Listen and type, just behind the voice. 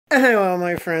Hello,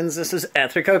 my friends. This is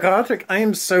Ethrico. I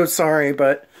am so sorry,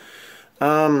 but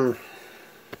my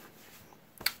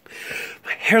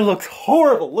hair looks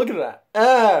horrible. Look at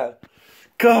that.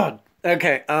 God.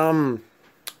 Okay. Long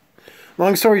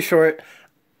story short,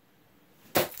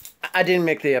 I didn't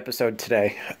make the episode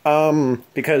today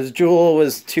because Jewel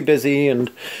was too busy, and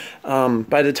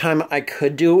by the time I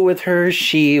could do it with her,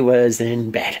 she was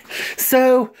in bed.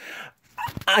 So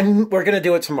we're gonna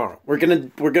do it tomorrow. We're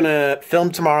gonna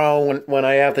film tomorrow when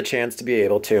I have the chance to be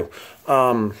able to.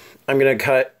 I'm gonna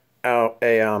cut out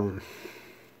a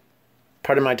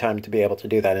part of my time to be able to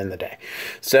do that in the day.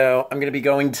 So I'm gonna be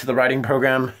going to the writing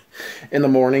program in the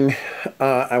morning.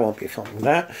 I won't be filming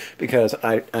that because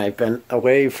I've been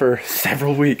away for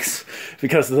several weeks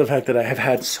because of the fact that I have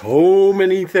had so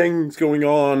many things going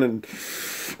on and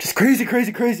just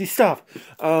crazy stuff.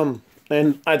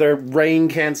 And either rain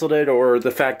canceled it or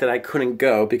the fact that I couldn't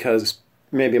go because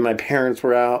maybe my parents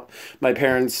were out. My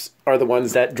parents are the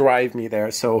ones that drive me there.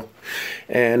 So,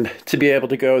 and to be able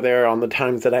to go there on the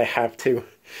times that I have to,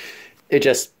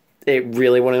 it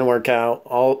really wouldn't work out.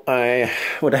 I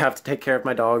would have to take care of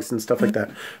my dogs and stuff like that.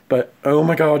 But, oh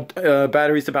my God,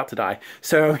 battery's about to die.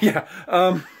 So, yeah,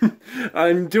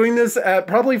 I'm doing this at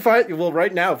probably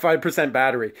right now, 5%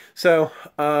 battery. So,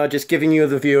 just giving you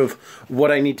the view of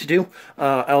what I need to do.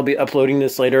 I'll be uploading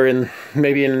this later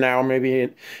maybe in an hour,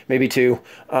 maybe two.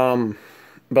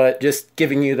 But just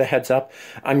giving you the heads up,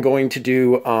 I'm going to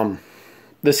do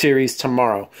the series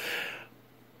tomorrow.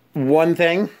 One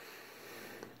thing,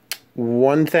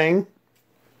 we're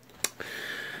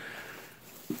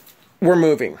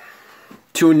moving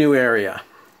to a new area.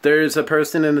 There's a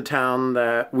person in the town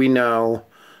that we know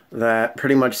that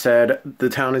pretty much said the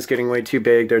town is getting way too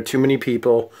big, there are too many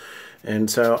people,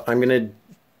 and so I'm gonna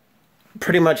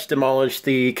pretty much demolish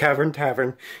the Cavern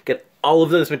Tavern, get all of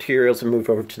those materials and move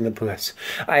over to the place.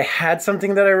 I had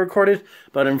something that I recorded,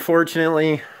 but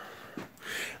unfortunately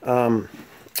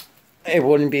it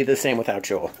wouldn't be the same without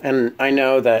Jewel. And I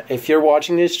know that if you're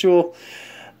watching this, Jewel,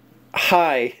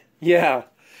 hi. Yeah,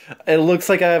 it looks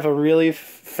like I have a really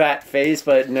fat face,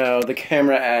 but no, the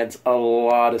camera adds a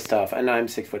lot of stuff. And I'm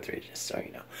 6'3", just so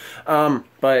you know.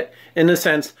 But in a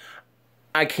sense,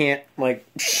 I can't like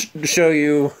show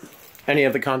you any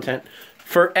of the content.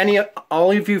 For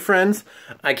all of you friends,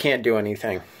 I can't do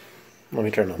anything. Let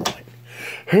me turn on the light.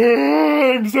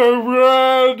 I'm so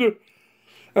red!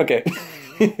 Okay.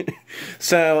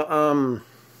 So,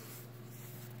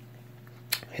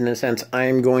 in a sense,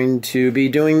 I'm going to be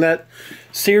doing that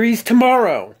series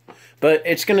tomorrow. But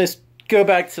it's going to go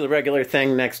back to the regular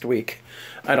thing next week.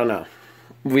 I don't know.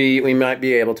 We might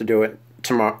be able to do it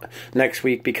next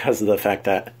week because of the fact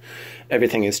that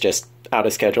everything is just out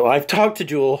of schedule. I've talked to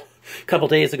Jewel a couple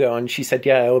days ago, and she said,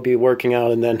 yeah, I will be working out,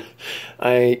 and then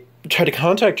I tried to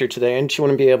contact her today, and she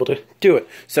wouldn't be able to do it.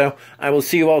 So, I will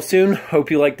see you all soon. Hope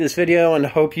you like this video, and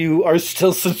hope you are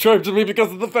still subscribed to me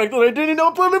because of the fact that I didn't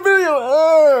upload a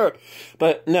video.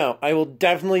 But no, I will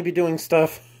definitely be doing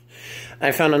stuff.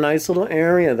 I found a nice little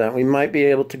area that we might be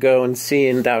able to go and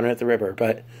see down at the river,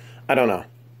 but I don't know.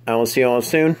 I will see you all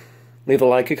soon. Leave a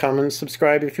like, a comment, and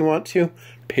subscribe if you want to.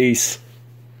 Peace.